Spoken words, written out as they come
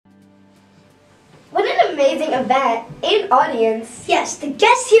amazing event and audience. Yes, the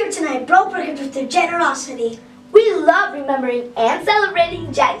guests here tonight broke records with their generosity. We love remembering and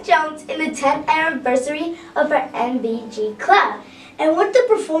celebrating Jack Jones in the 10th anniversary of our NBG Club. And weren't the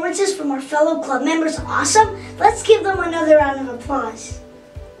performances from our fellow club members awesome? Let's give them another round of applause.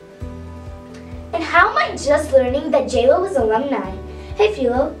 And how am I just learning that J-Lo is alumni? Hey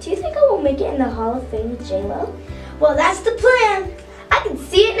Philo, do you think I will make it in the Hall of Fame with J-Lo? Well, that's the plan. I can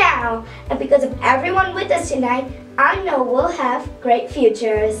see it now. And because of everyone with us tonight, I know we'll have great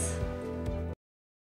futures.